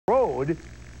road.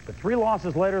 But 3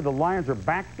 losses later, the Lions are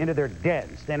back into their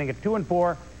den, standing at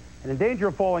 2-4 and in danger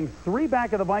of falling 3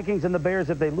 back of the Vikings and the Bears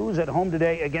if they lose at home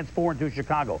today against 4-2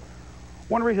 Chicago.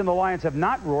 One reason the Lions have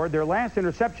not roared, their last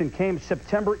interception came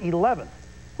September 11th.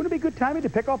 Wouldn't it be good timing to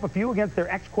pick off a few against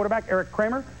their ex-quarterback, Eric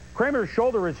Kramer? Kramer's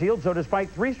shoulder is healed, so despite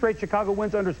 3 straight Chicago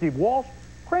wins under Steve Walsh,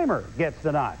 Kramer gets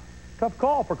the nod. Tough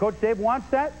call for Coach Dave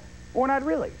Wannstedt, or not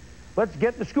really. Let's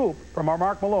get the scoop from our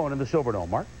Mark Malone in the Silverdome.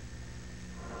 Mark?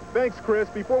 Thanks, Chris.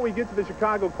 Before we get to the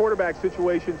Chicago quarterback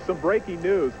situation, some breaking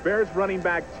news. Bears running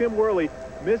back Tim Worley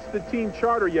missed the team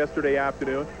charter yesterday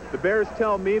afternoon. The Bears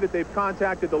tell me that they've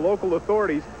contacted the local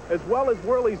authorities, as well as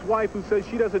Worley's wife, who says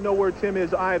she doesn't know where Tim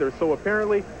is either. So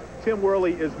apparently, Tim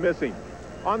Worley is missing.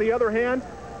 On the other hand,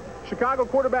 Chicago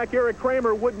quarterback Eric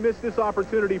Kramer wouldn't miss this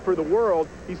opportunity for the world.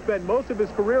 He spent most of his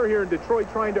career here in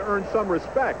Detroit trying to earn some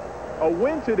respect. A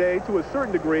win today, to a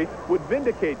certain degree, would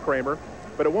vindicate Kramer,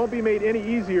 but it won't be made any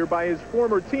easier by his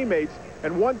former teammates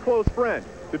and one close friend,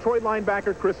 Detroit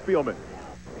linebacker Chris Spielman.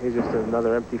 He's just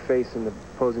another empty face in the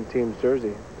opposing team's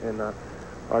jersey, and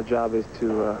our job is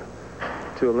to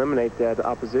eliminate that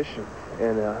opposition.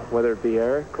 And whether it be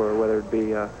Eric or whether it be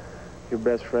your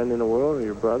best friend in the world or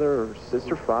your brother or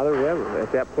sister, father, whoever,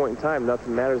 at that point in time,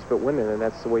 nothing matters but winning, and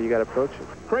that's the way you got to approach it.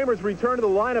 Kramer's return to the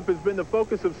lineup has been the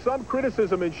focus of some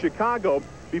criticism in Chicago.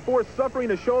 Before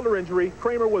suffering a shoulder injury,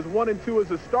 Kramer was 1-2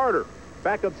 as a starter.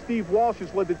 Backup Steve Walsh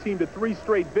has led the team to 3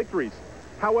 straight victories.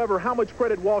 However, how much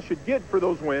credit Walsh should get for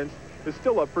those wins is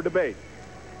still up for debate.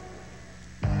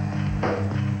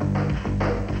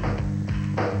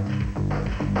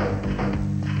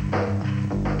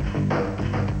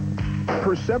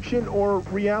 Perception or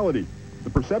reality? The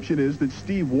perception is that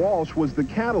Steve Walsh was the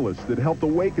catalyst that helped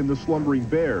awaken the slumbering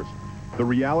Bears. The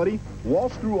reality?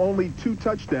 Walsh threw only 2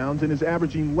 touchdowns and is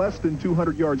averaging less than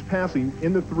 200 yards passing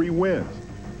in the 3 wins.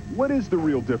 What is the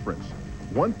real difference?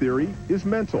 One theory is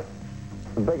mental.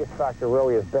 The biggest factor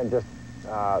really has been just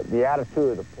the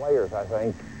attitude of the players, I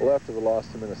think. Well, after the loss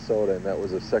to Minnesota, and that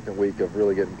was the second week of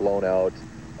really getting blown out,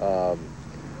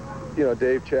 you know,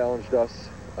 Dave challenged us,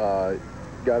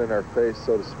 got in our face,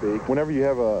 so to speak. Whenever you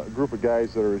have a group of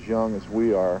guys that are as young as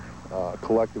we are,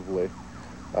 collectively,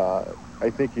 I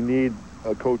think you need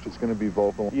a coach that's going to be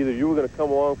vocal. Either you were going to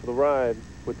come along for the ride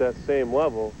with that same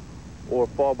level or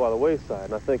fall by the wayside.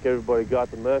 And I think everybody got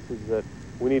the message that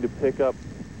we need to pick up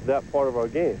that part of our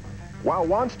game. While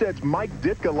Wannstedt's Mike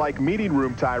Ditka-like meeting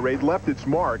room tirade left its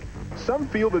mark, some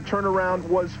feel the turnaround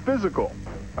was physical.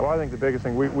 Well, I think the biggest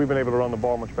thing, we've been able to run the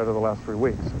ball much better the last 3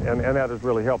 weeks, and that has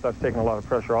really helped. That's taken a lot of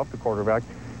pressure off the quarterback,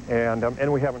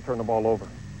 and we haven't turned the ball over.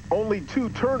 Only 2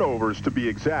 turnovers, to be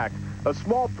exact, a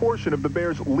small portion of the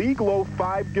Bears' league-low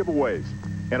 5 giveaways,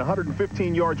 and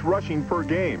 115 yards rushing per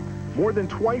game, more than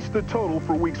twice the total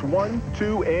for weeks 1,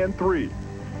 2, and 3.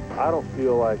 I don't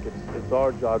feel like it's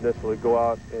our job necessarily to go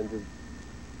out and just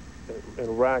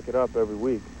rack it up every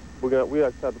week. We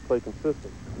have to play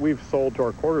consistent. We've sold to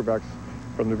our quarterbacks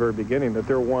from the very beginning that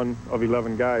they're one of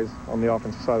 11 guys on the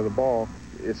offensive side of the ball.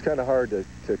 It's kind of hard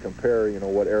to compare, you know,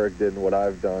 what Eric did and what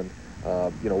I've done.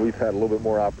 You know, we've had a little bit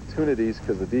more opportunities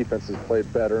because the defense has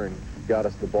played better and got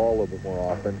us the ball a little bit more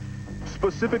often.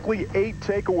 Specifically 8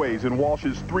 takeaways in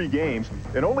Walsh's 3 games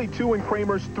and only 2 in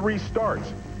Kramer's 3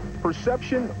 starts.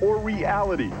 Perception or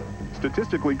reality?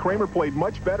 Statistically, Kramer played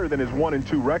much better than his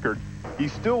 1-2 record. He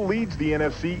still leads the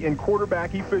NFC in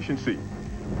quarterback efficiency.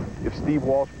 If Steve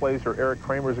Walsh plays or Eric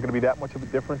Kramer, is it going to be that much of a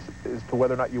difference as to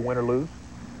whether or not you win or lose?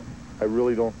 I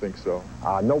really don't think so.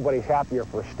 Nobody's happier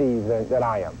for Steve than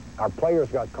I am. Our players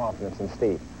got confidence in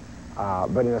Steve.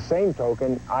 But in the same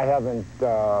token, I haven't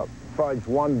fudged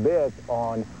one bit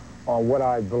on what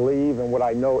I believe and what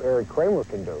I know Eric Kramer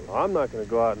can do. I'm not going to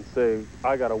go out and say,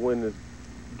 I got to win this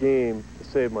game to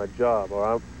save my job,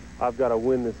 or I've got to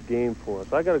win this game for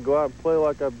us. I got to go out and play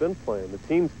like I've been playing. The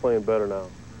team's playing better now,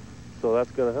 so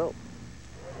that's going to help.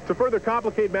 To further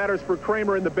complicate matters for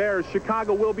Kramer and the Bears,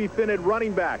 Chicago will be thin at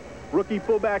running back. Rookie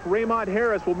fullback Raymond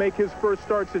Harris will make his first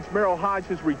start since Merrill Hodge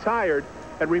has retired.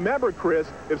 And remember, Chris,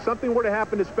 if something were to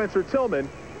happen to Spencer Tillman,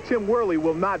 Tim Worley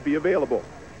will not be available.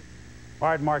 All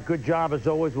right, Mark, good job as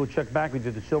always. We'll check back with you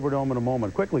at the Silverdome in a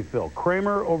moment. Quickly, Phil,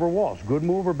 Kramer over Walsh, good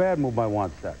move or bad move by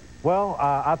Wannstedt? Well,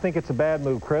 I think it's a bad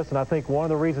move, Chris, and I think one of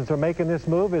the reasons they're making this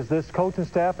move is this coaching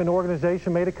staff and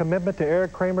organization made a commitment to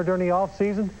Eric Kramer during the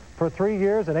offseason for 3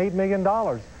 years and $8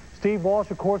 million. Steve Walsh,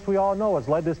 of course, we all know, has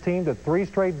led this team to 3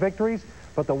 straight victories,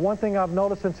 but the one thing I've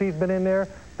noticed since he's been in there,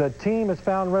 the team has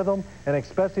found rhythm, and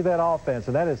especially that offense,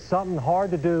 and that is something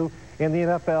hard to do in the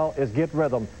NFL, is get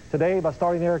rhythm. Today, by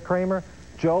starting Eric Kramer,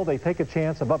 Joe, they take a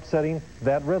chance of upsetting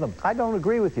that rhythm. I don't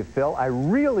agree with you, Phil. I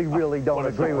really don't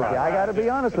agree with you. I got to be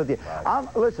honest with you.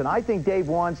 Listen, I think Dave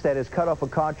Wannstedt has cut off a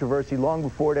controversy long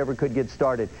before it ever could get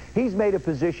started. He's made a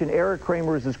position Eric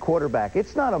Kramer is his quarterback.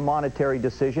 It's not a monetary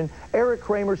decision. Eric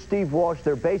Kramer, Steve Walsh,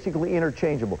 they're basically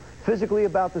interchangeable. Physically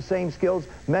about the same skills,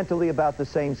 mentally about the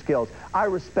same skills. I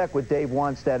respect what Dave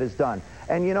Wannstedt has done.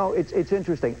 And, you know, it's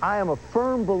interesting. I am a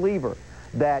firm believer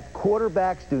that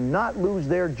quarterbacks do not lose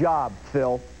their job,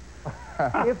 Phil,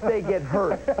 if they get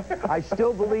hurt. I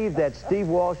still believe that Steve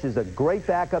Walsh is a great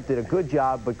backup, did a good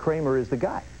job, but Kramer is the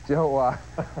guy. Joe,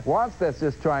 Wannstedt's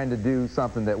just trying to do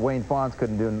something that Wayne Fonz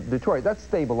couldn't do in Detroit. That's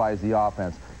stabilize the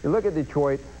offense. You look at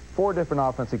Detroit, 4 different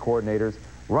offensive coordinators,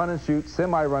 run and shoot,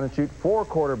 semi-run and shoot, 4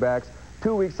 quarterbacks.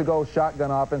 2 weeks ago,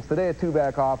 shotgun offense. Today, a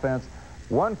 2-back offense.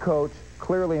 1 coach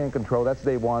clearly in control. That's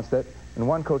Dave Wannstedt. And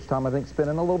 1 coach, Tom, I think,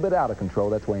 spinning a little bit out of control.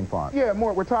 That's Wayne Fonz. Yeah,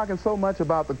 we're talking so much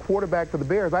about the quarterback for the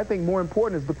Bears. I think more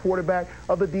important is the quarterback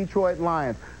of the Detroit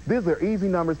Lions. These are easy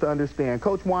numbers to understand.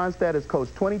 Coach Wannstedt has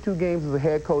coached 22 games as a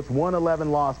head coach, won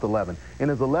 11, lost 11. In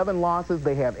his 11 losses,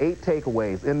 they have 8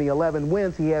 takeaways. In the 11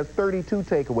 wins, he has 32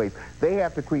 takeaways. They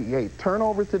have to create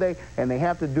turnovers today, and they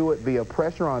have to do it via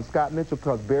pressure on Scott Mitchell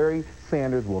because Barry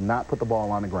Sanders will not put the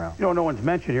ball on the ground. You know, no one's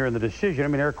mentioned here in the decision. I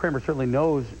mean, Eric Kramer certainly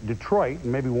knows Detroit,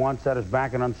 and maybe Wannstedt is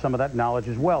backing on some of that knowledge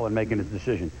as well in making his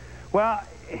decision. Well,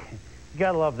 you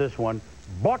got to love this one.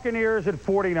 Buccaneers at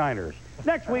 49ers.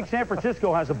 Next week, San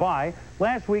Francisco has a bye.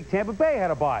 Last week, Tampa Bay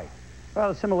had a bye. Well,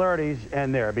 the similarities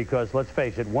end there because, let's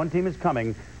face it, one team is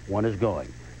coming, one is going.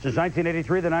 Since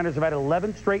 1983, the Niners have had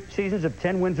 11 straight seasons of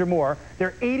 10 wins or more.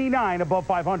 They're 89 above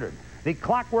 500. The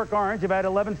Clockwork Orange have had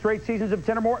 11 straight seasons of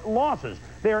 10 or more losses.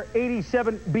 They're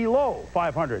 87 below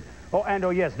 500. Oh, and oh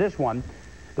yes, this one.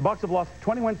 The Bucs have lost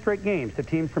 21 straight games to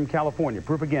teams from California.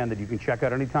 Proof again that you can check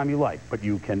out anytime you like, but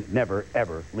you can never,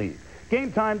 ever leave.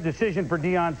 Game time decision for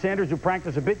Deion Sanders, who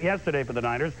practiced a bit yesterday for the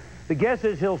Niners. The guess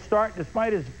is he'll start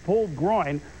despite his pulled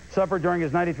groin suffered during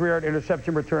his 93-yard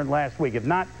interception return last week. If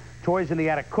not, Toys in the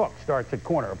Attic Cook starts at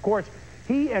corner. Of course,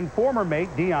 he and former mate,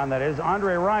 Deion that is,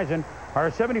 Andre Rison,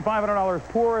 are $7,500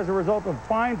 poor as a result of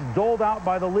fines doled out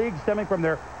by the league stemming from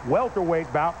their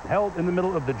welterweight bout held in the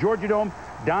middle of the Georgia Dome.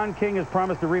 Don King has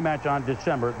promised a rematch on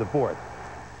December the 4th.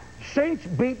 Saints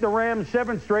beat the Rams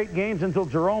 7 straight games until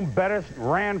Jerome Bettis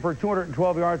ran for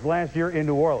 212 yards last year in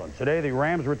New Orleans. Today, the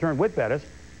Rams return with Bettis,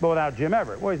 but without Jim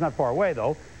Everett. Well, he's not far away,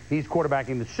 though. He's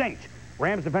quarterbacking the Saints.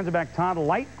 Rams defensive back Todd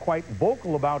Light, quite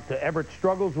vocal about Everett's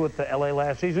struggles with the L.A.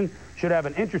 last season. Should have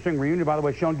an interesting reunion. By the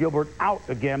way, Sean Gilbert out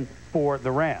again for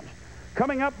the Rams.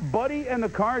 Coming up, Buddy and the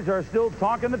Cards are still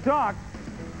talking the talk,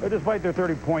 despite their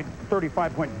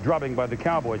 35-point drubbing by the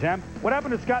Cowboys. And what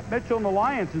happened to Scott Mitchell and the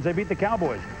Lions since they beat the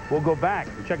Cowboys? We'll go back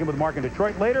and check in with Mark in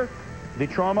Detroit later. The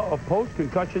trauma of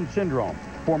post-concussion syndrome.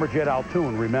 Former Jet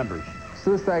Altoon remembers.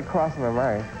 Suicide crossed my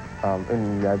mind,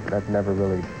 and I've never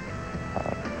really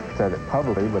said it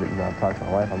publicly, but, you know, I've talked to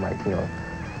my wife. I'm like, you know,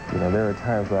 there were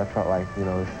times where I felt like, you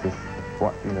know, it's just,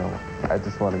 what, you know, I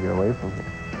just want to get away from it.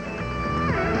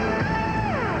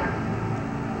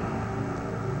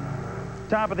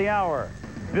 Top of the hour.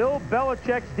 Bill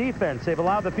Belichick's defense. They've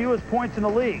allowed the fewest points in the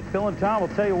league. Phil and Tom will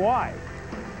tell you why.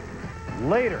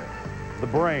 Later, the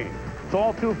brain. It's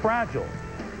all too fragile.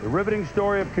 The riveting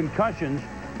story of concussions,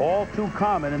 all too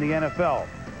common in the NFL.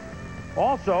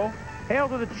 Also, hail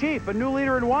to the Chief, a new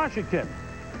leader in Washington.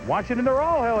 Washington, they're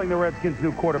all hailing the Redskins'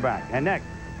 new quarterback. And next,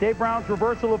 Dave Brown's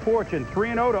reversal of fortune,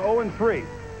 3-0 to 0-3.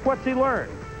 What's he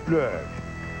learned? Good.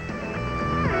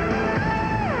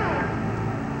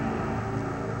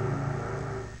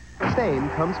 Fame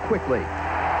comes quickly.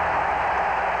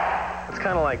 It's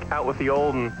kind of like out with the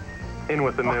old and in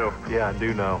with the new. Yeah, I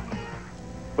do know.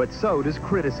 But so does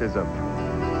criticism.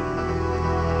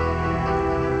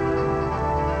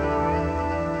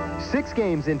 6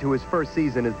 games into his first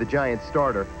season as the Giants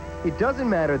starter, it doesn't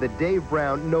matter that Dave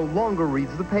Brown no longer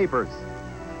reads the papers.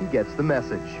 He gets the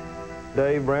message.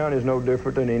 Dave Brown is no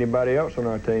different than anybody else on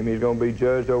our team. He's going to be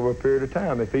judged over a period of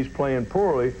time. If he's playing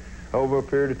poorly over a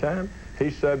period of time,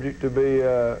 he's subject to be,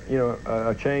 you know,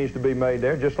 a change to be made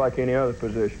there, just like any other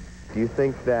position. Do you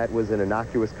think that was an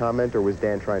innocuous comment, or was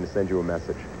Dan trying to send you a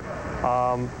message?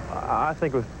 I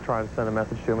think it was trying to send a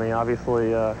message to me. Obviously,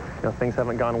 you know, things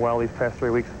haven't gone well these past 3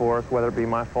 weeks for us, whether it be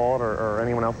my fault or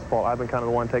anyone else's fault. I've been kind of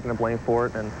the one taking the blame for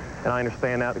it, and I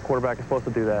understand that. The quarterback is supposed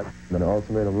to do that. An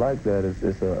ultimatum like that is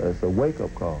it's a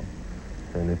wake-up call.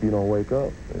 And if you don't wake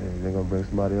up, they're going to bring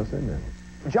somebody else in there.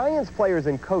 Giants players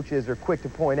and coaches are quick to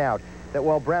point out that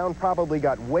while Brown probably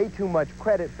got way too much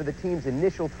credit for the team's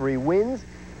initial 3 wins,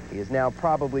 he is now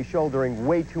probably shouldering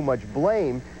way too much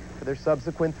blame for their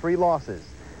subsequent 3 losses.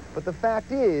 But the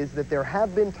fact is that there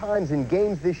have been times in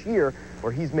games this year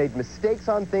where he's made mistakes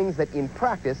on things that in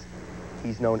practice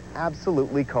he's known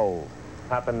absolutely cold.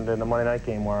 Happened in the Monday night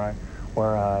game where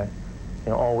you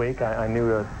know, all week I knew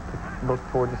to look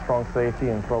towards the strong safety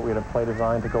and throw. We had a play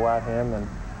designed to go at him,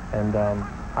 and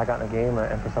I got in a game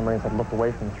and for some reason I looked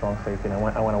away from the strong safety and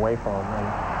I went away from him,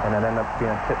 and it ended up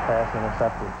being a tip pass and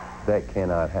intercepted. That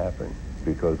cannot happen,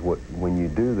 because when you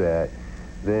do that,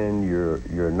 then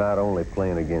you're not only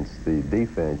playing against the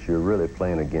defense, you're really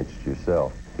playing against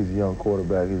yourself. He's a young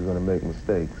quarterback. He's going to make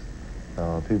mistakes.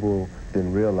 People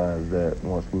didn't realize that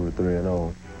once we were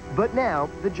 3-0. But now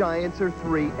the Giants are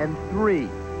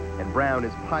 3-3, and Brown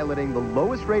is piloting the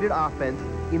lowest-rated offense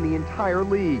in the entire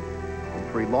league.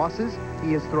 In 3 losses,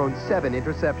 he has thrown 7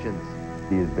 interceptions.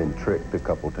 He has been tricked a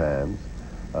couple times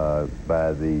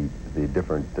by the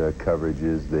different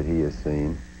coverages that he has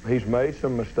seen. He's made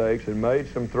some mistakes and made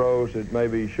some throws that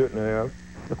maybe he shouldn't have.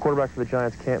 The quarterback for the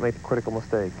Giants can't make the critical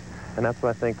mistake, and that's what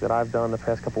I think that I've done the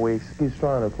past couple weeks. He's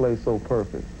trying to play so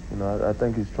perfect. You know, I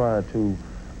think he's trying to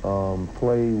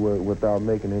play without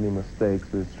making any mistakes.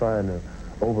 He's trying to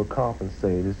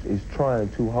overcompensate. He's trying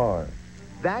too hard.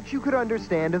 That you could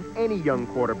understand of any young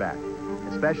quarterback,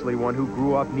 especially one who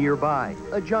grew up nearby,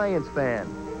 a Giants fan.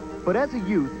 But as a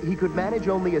youth, he could manage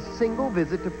only a single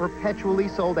visit to perpetually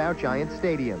sold-out Giants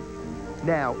Stadium.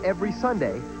 Now, every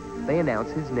Sunday, they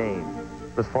announce his name.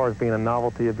 As far as being a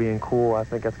novelty of being cool, I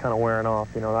think that's kind of wearing off.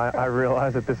 You know, I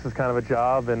realize that this is kind of a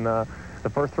job, and the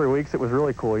first 3 weeks it was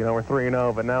really cool. You know, we're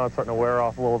 3-0, but now it's starting to wear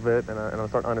off a little bit, and I'm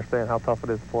starting to understand how tough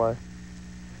it is to play.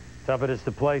 Tough it is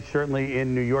to play, certainly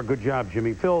in New York. Good job,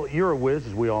 Jimmy. Phil, you're a whiz,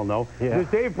 as we all know. Yeah. Does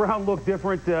Dave Brown look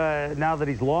different now that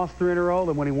he's lost 3 in a row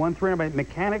than when he won 3 in a row?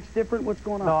 Mechanics different? What's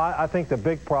going on? No, I think the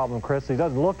big problem, Chris, he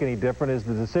doesn't look any different, is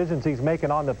the decisions he's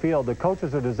making on the field. The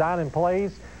coaches are designing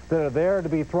plays that are there to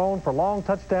be thrown for long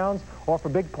touchdowns or for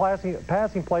big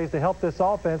passing plays to help this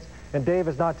offense, and Dave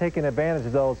is not taking advantage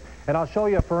of those. And I'll show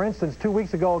you, for instance, 2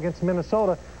 weeks ago against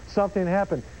Minnesota, something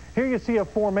happened. Here you see a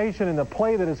formation, and the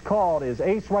play that is called is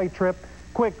ace right trip,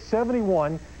 quick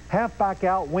 71, half back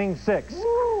out, wing 6.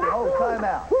 Oh,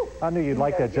 timeout. I knew you'd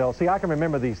like that, Joe. See, I can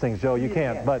remember these things, Joe. You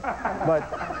can't.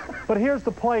 But here's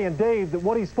the play, and Dave,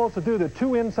 what he's supposed to do, the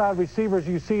 2 inside receivers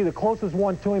you see, the closest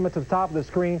one to him at the top of the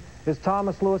screen is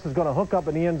Thomas Lewis, is going to hook up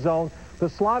in the end zone. The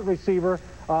slot receiver,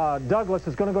 Douglas,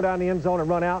 is going to go down the end zone and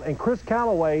run out, and Chris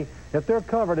Callaway, if they're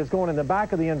covered, is going in the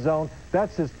back of the end zone.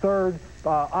 That's his 3rd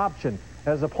option.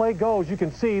 As the play goes, you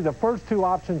can see the first 2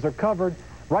 options are covered.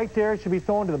 Right there, it should be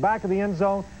thrown to the back of the end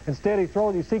zone. Instead, he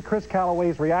throws it. You see Chris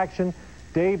Callaway's reaction.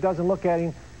 Dave doesn't look at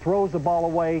him, throws the ball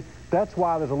away. That's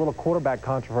why there's a little quarterback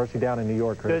controversy down in New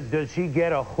York, Chris. Does he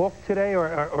get a hook today,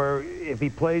 or if he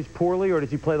plays poorly, or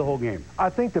does he play the whole game? I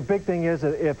think the big thing is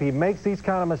that if he makes these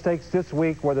kind of mistakes this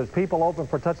week where there's people open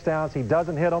for touchdowns, he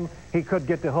doesn't hit them, he could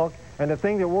get the hook. And the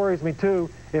thing that worries me, too,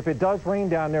 if it does rain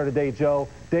down there today, Joe,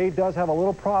 Dave does have a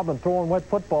little problem throwing wet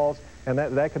footballs, and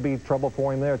that could be trouble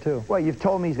for him there, too. Well, you've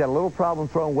told me he's got a little problem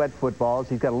throwing wet footballs.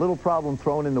 He's got a little problem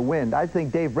throwing in the wind. I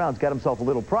think Dave Brown's got himself a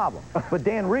little problem. But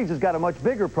Dan Reeves has got a much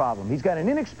bigger problem. He's got an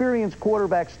inexperienced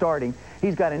quarterback starting.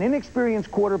 He's got an inexperienced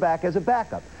quarterback as a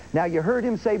backup. Now, you heard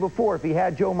him say before, if he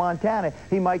had Joe Montana,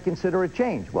 he might consider a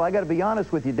change. Well, I got to be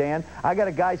honest with you, Dan. I got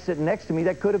a guy sitting next to me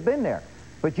that could have been there.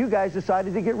 But you guys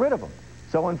decided to get rid of him.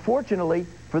 So, unfortunately,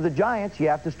 for the Giants, you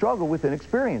have to struggle with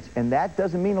inexperience. And that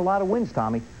doesn't mean a lot of wins,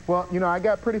 Tommy. Well, you know, I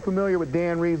got pretty familiar with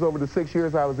Dan Reeves over the 6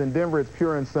 years I was in Denver. It's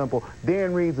pure and simple.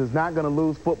 Dan Reeves is not going to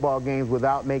lose football games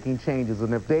without making changes.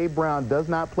 And if Dave Brown does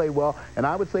not play well, and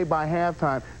I would say by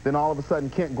halftime, then all of a sudden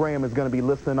Kent Graham is going to be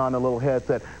listening on the little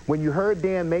headset. When you heard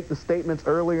Dan make the statements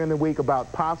earlier in the week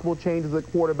about possible changes at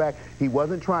quarterback, he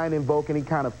wasn't trying to invoke any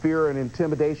kind of fear and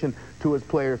intimidation to his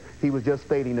players. He was just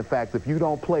stating the facts. If you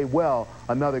don't play well,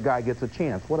 another guy gets a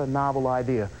chance. What a novel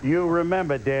idea. You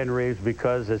remember Dan Reeves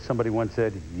because, as somebody once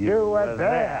said, you were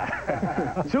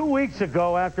there. 2 weeks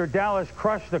ago, after Dallas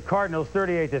crushed the Cardinals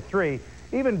 38-3,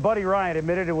 even Buddy Ryan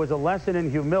admitted it was a lesson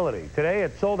in humility. Today,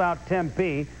 at sold-out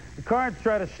Tempe, the Cards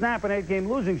try to snap an 8-game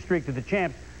losing streak to the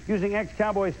champs using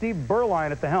ex-Cowboy Steve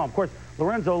Berline at the helm. Of course,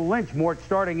 Lorenzo Lynch,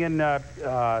 starring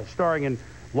in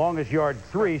Longest Yard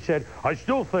 3, said, I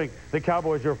still think the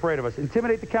Cowboys are afraid of us.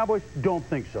 Intimidate the Cowboys? Don't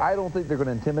think so. I don't think they're going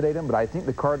to intimidate them, but I think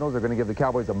the Cardinals are going to give the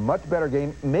Cowboys a much better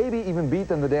game, maybe even beat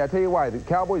them today. I'll tell you why. The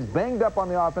Cowboys banged up on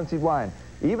the offensive line.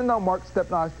 Even though Mark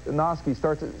Stepnoski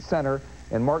starts at center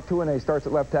and Mark Tuanay starts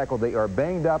at left tackle, they are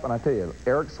banged up, and I tell you,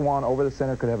 Eric Swan over the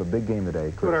center could have a big game today.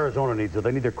 That's what Arizona needs, though.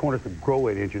 They need their corners to grow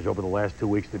 8 inches over the last 2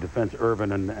 weeks to defend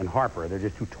Irvin and Harper. They're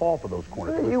just too tall for those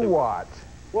corners. You what?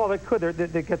 Well, they could.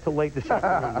 They get too late this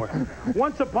afternoon.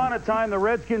 Once upon a time, the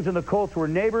Redskins and the Colts were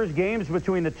neighbors. Games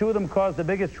between the two of them caused the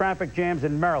biggest traffic jams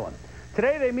in Maryland.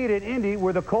 Today, they meet at Indy,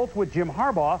 where the Colts with Jim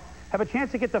Harbaugh have a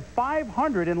chance to get to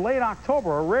 500 in late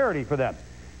October, a rarity for them.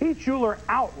 Heath Schuler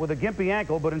out with a gimpy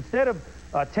ankle, but instead of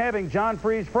tabbing John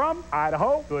Freeze from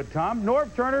Idaho, good Tom,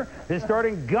 Norv Turner is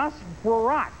starting Gus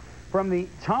Frerotte from the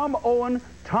Tom Owen,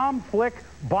 Tom Flick,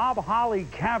 Bob Holly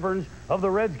caverns of the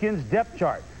Redskins depth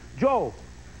chart. Joe,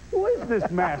 who is this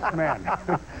masked man?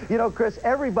 You know, Chris,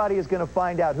 everybody is going to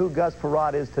find out who Gus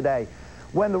Frerotte is today.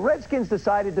 When the Redskins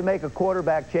decided to make a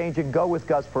quarterback change and go with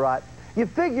Gus Frerotte, you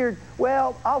figured,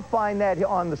 well, I'll find that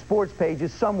on the sports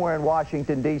pages somewhere in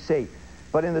Washington, D.C.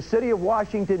 But in the city of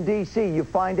Washington, D.C., you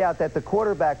find out that the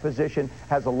quarterback position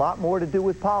has a lot more to do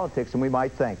with politics than we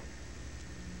might think.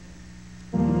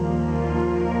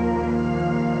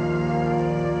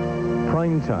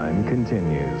 Prime Time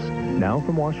continues. Now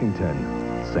from Washington,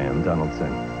 Sam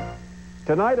Donaldson.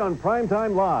 Tonight on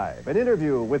Primetime Live, an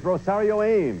interview with Rosario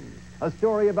Ames, a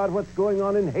story about what's going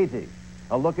on in Haiti,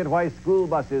 a look at why school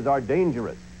buses are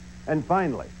dangerous, and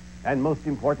finally, and most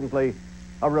importantly,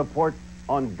 a report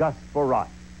on Gus Frerotte.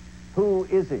 Who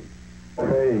is he?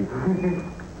 Hey.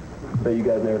 So you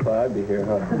guys never thought I'd be here,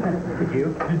 huh? Did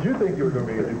you? Did you think you were going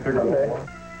to be a bigger ball?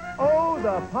 Oh,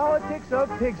 the politics of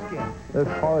pigskin. There's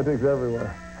politics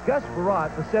everywhere. Gus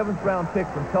Frerotte, the 7th-round pick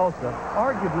from Tulsa,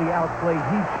 arguably outplayed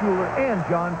Heath Schuler and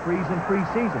John Freeze in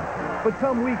preseason. But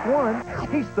come week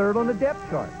 1, he's third on the depth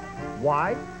chart.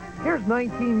 Why? Here's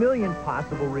 19 million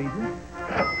possible reasons.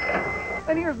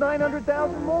 And here's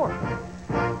 900,000 more.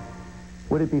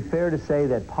 Would it be fair to say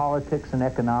that politics and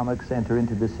economics enter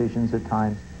into decisions at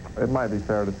times? It might be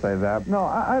fair to say that. No,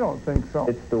 I don't think so.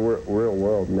 It's the real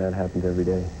world, and that happens every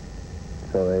day.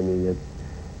 So, I mean,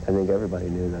 I think everybody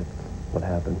knew that's what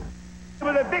happened.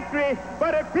 With a victory for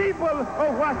the people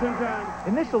of Washington.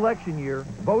 In this election year,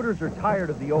 voters are tired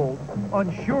of the old,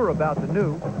 unsure about the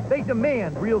new. They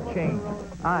demand real change.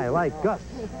 I like Gus.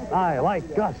 I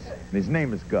like Gus. And his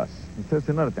name is Gus. And that's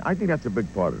another thing. I think that's a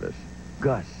big part of this.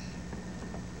 Gus.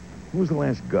 Who was the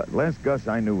last Gus? Last Gus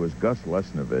I knew was Gus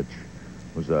Lesnovich,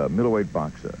 was a middleweight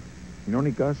boxer. You know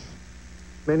any Gus?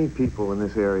 Many people in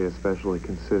this area especially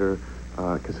consider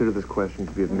this question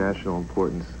to be of national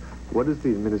importance. What is the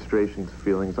administration's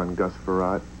feelings on Gus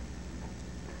Frerotte?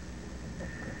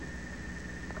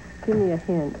 Give me a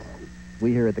hint.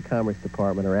 We here at the Commerce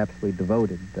Department are absolutely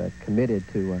devoted, committed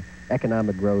to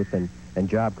economic growth and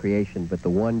job creation, but the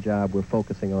one job we're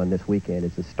focusing on this weekend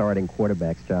is the starting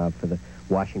quarterback's job for the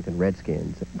Washington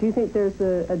Redskins. Do you think there's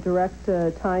a direct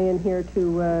tie-in here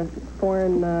to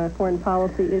foreign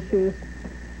policy issues?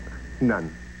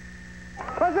 None.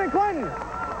 President Clinton!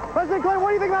 President Clinton, what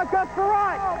do you think about Gus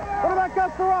Frerotte? What about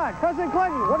Gus Frerotte? President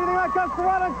Clinton, what do you think about Gus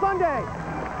Frerotte on Sunday?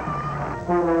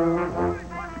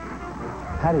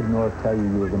 How did Norv tell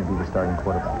you were going to be the starting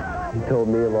quarterback? He told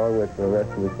me along with the rest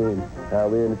of the team.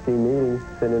 We were in the team meeting,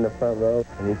 sitting in the front row,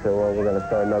 and he said, well, we're going to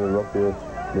start another rookie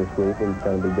this week, and it's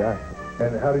going to be Gus.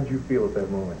 And how did you feel at that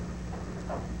moment?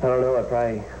 I don't know, I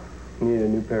probably needed a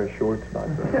new pair of shorts back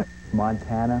then.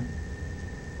 Montana,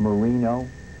 Marino,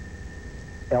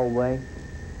 Elway,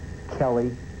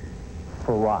 Kelly,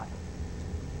 Frerotte.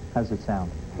 How's it sound?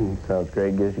 Sounds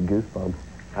great, gives you goosebumps.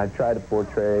 I try to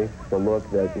portray the look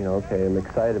that, you know, okay, I'm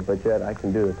excited, but yet I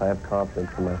can do this. I have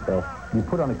confidence in myself. You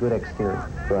put on a good exterior.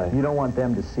 Right. You don't want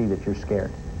them to see that you're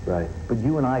scared. Right. But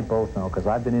you and I both know, because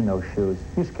I've been in those shoes,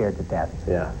 you're scared to death.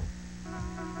 Yeah.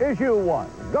 Issue 1,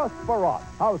 Gus Frerotte.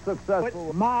 How successful?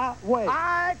 Put my way.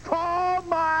 I call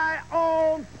my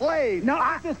own plays.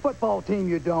 Not this football team,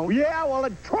 you don't. Yeah, well,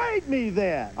 then trade me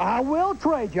then. I will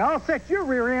trade you. I'll set your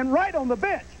rear end right on the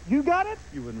bench. You got it?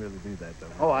 You wouldn't really do that,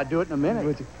 though. Oh, I'd do it in a minute.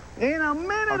 Would you? In a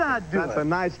minute, I'd do it. That's a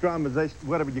nice dramatization,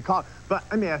 whatever you call it. But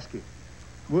let me ask you,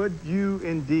 would you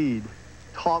indeed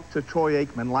talk to Troy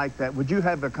Aikman like that? Would you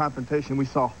have the confrontation we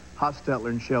saw Hostetler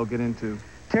and Shell get into?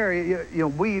 Terry, you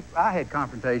know, I had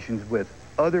confrontations with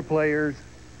other players,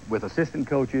 with assistant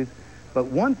coaches, but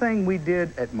one thing we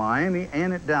did at Miami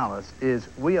and at Dallas is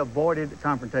we avoided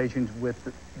confrontations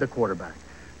with the quarterback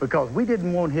because we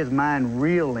didn't want his mind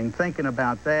reeling, thinking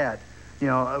about that, you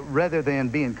know, rather than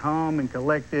being calm and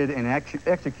collected and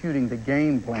executing the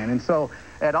game plan. And so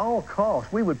at all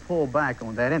costs, we would pull back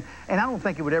on that. And I don't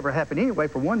think it would ever happen anyway.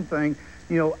 For one thing,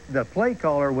 you know, the play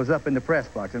caller was up in the press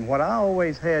box. And what I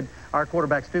always had our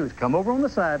quarterbacks do is come over on the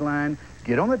sideline,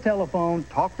 get on the telephone,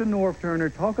 talk to Norv Turner,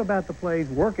 talk about the plays,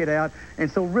 work it out.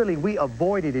 And so really, we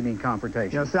avoided any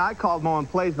confrontation. You know, see, I called more on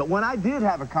plays, but when I did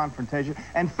have a confrontation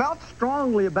and felt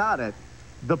strongly about it,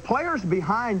 the players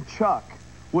behind Chuck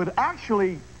would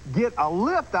actually get a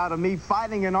lift out of me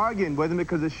fighting and arguing with him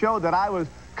because it showed that I was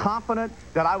confident,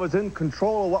 that I was in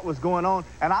control of what was going on,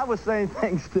 and I was saying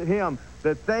things to him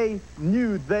that they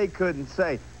knew they couldn't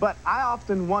say. But I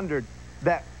often wondered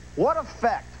that what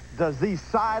effect does these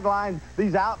sidelines,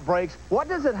 these outbreaks, what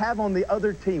does it have on the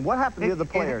other team? What happened to the other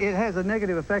players? It has a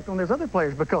negative effect on those other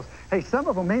players because, hey, some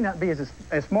of them may not be as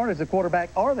smart as the quarterback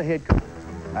or the head coach.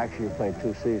 Actually, we played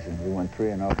 2 seasons. We won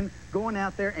 3-0. Going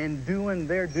out there and doing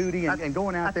their duty and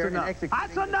going out there and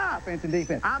executing offense and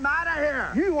defense. I'm out of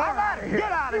here. You are I'm out of here.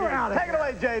 Get out of here. Take it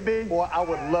away, JB. Boy, I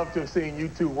would love to have seen you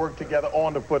two work together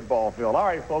on the football field. All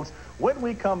right, folks, when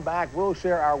we come back, we'll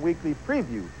share our weekly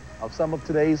preview of some of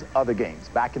today's other games.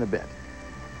 Back in a bit.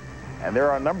 And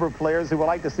there are a number of players who would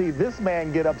like to see this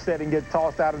man get upset and get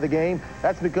tossed out of the game.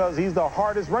 That's because he's the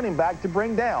hardest running back to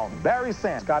bring down. Barry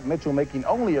Sanders. Scott Mitchell making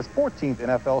only his 14th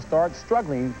NFL start,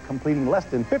 struggling, completing less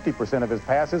than 50% of his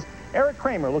passes. Eric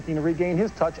Kramer looking to regain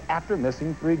his touch after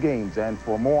missing 3 games. And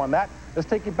for more on that, let's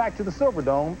take you back to the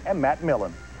Silverdome and Matt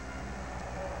Millen.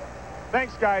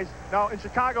 Thanks, guys. Now, in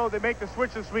Chicago, they make the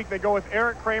switch this week. They go with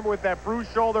Eric Kramer with that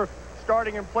bruised shoulder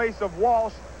starting in place of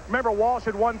Walsh. Remember, Walsh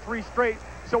had won 3 straight.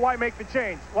 So why make the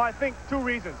change? Well, I think 2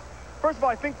 reasons. First of all,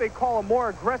 I think they call a more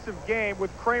aggressive game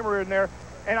with Kramer in there.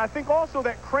 And I think also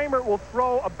that Kramer will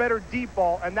throw a better deep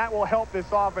ball, and that will help this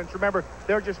offense. Remember,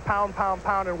 they're just pound, pound,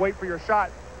 pound, and wait for your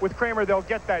shot. With Kramer, they'll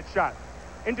get that shot.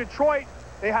 In Detroit,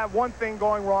 they have one thing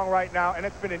going wrong right now, and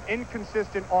it's been an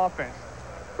inconsistent offense.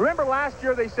 Remember last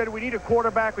year they said we need a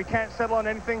quarterback, we can't settle on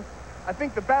anything? I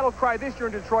think the battle cry this year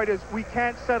in Detroit is we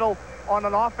can't settle on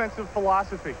an offensive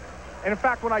philosophy. And in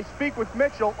fact, when I speak with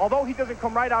Mitchell, although he doesn't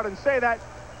come right out and say that,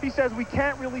 he says we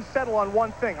can't really settle on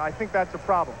one thing. I think that's a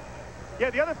problem. Yeah,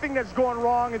 the other thing that's going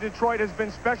wrong in Detroit has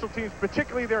been special teams,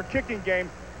 particularly their kicking game.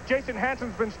 Jason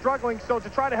Hansen's been struggling, so to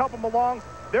try to help him along,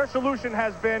 their solution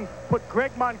has been put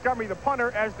Greg Montgomery, the punter,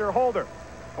 as their holder.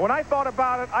 When I thought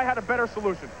about it, I had a better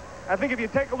solution. I think if you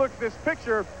take a look at this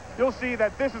picture, you'll see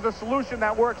that this is a solution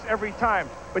that works every time.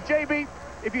 But JB,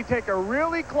 if you take a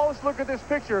really close look at this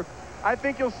picture, I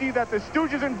think you'll see that the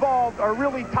stooges involved are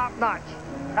really top-notch.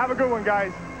 Have a good one,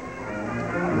 guys.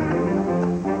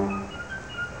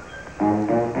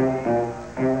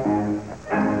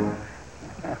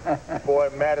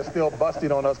 Boy, Matt is still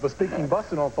busting on us. But speaking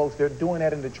busting on folks, they're doing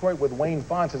that in Detroit with Wayne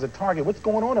Fontes as a target. What's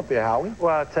going on up there, Howie?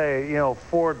 Well, I'll tell you,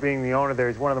 Ford being the owner there,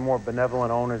 he's one of the more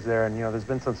benevolent owners there. And, there's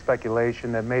been some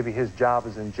speculation that maybe his job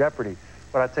is in jeopardy.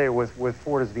 But I tell you, with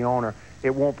Ford as the owner,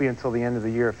 it won't be until the end of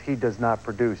the year if he does not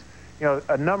produce.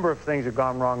 A number of things have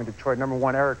gone wrong in Detroit. Number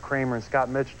one, Eric Kramer and Scott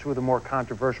Mitchell, 2 of the more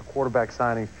controversial quarterback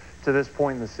signings to this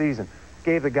point in the season.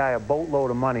 Gave the guy a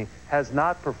boatload of money, has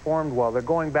not performed well. They're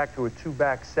going back to a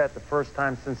 2-back set the first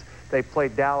time since they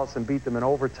played Dallas and beat them in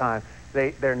overtime.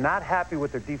 They're not happy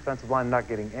with their defensive line not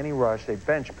getting any rush. They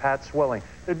bench Pat Swilling.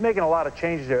 They're making a lot of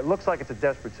changes there. It looks like it's a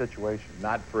desperate situation.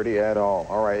 Not pretty at all.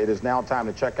 All right, it is now time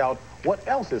to check out what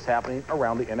else is happening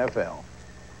around the NFL.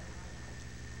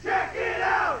 Check it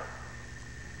out!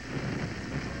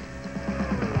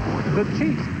 The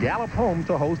Chiefs gallop home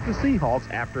to host the Seahawks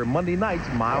after Monday night's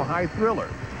mile-high thriller.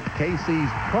 KC's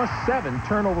 +7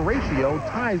 turnover ratio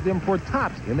ties them for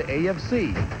tops in the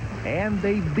AFC, and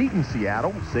they've beaten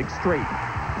Seattle 6 straight.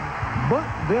 But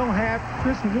they'll have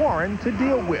Chris Warren to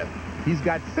deal with. He's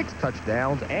got 6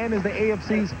 touchdowns and is the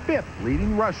AFC's 5th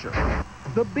leading rusher.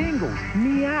 The Bengals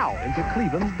meow into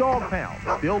Cleveland's dog pound,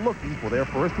 still looking for their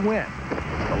first win.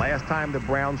 The last time the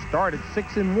Browns started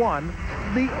 6-1,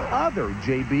 the other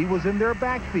JB was in their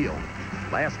backfield.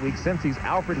 Last week, Cincy's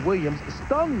Alfred Williams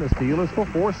stung the Steelers for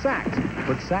 4 sacks,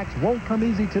 but sacks won't come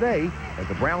easy today as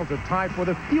the Browns are tied for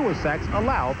the fewest sacks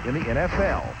allowed in the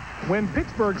NFL. When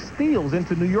Pittsburgh steals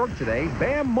into New York today,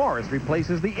 Bam Morris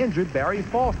replaces the injured Barry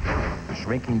Foster. The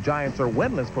shrinking Giants are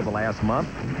winless for the last month.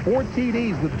 4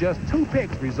 TDs with just 2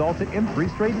 picks resulted in 3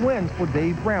 straight wins for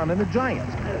Dave Brown and the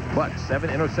Giants. But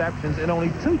 7 interceptions and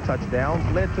only 2 touchdowns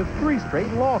led to 3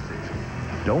 straight losses.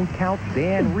 Don't count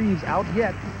Dan Reeves out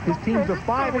yet. His teams are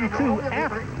 5-2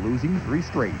 after losing 3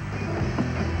 straight.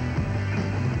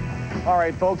 All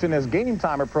right, folks, and as game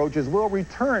time approaches, we'll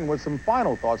return with some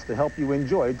final thoughts to help you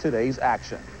enjoy today's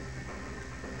action.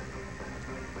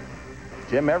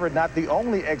 Jim Everett not the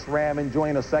only ex-Ram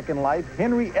enjoying a second life.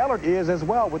 Henry Ellert is as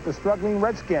well with the struggling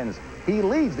Redskins. He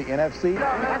leads the NFC.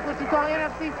 That's what you call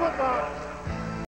NFC football.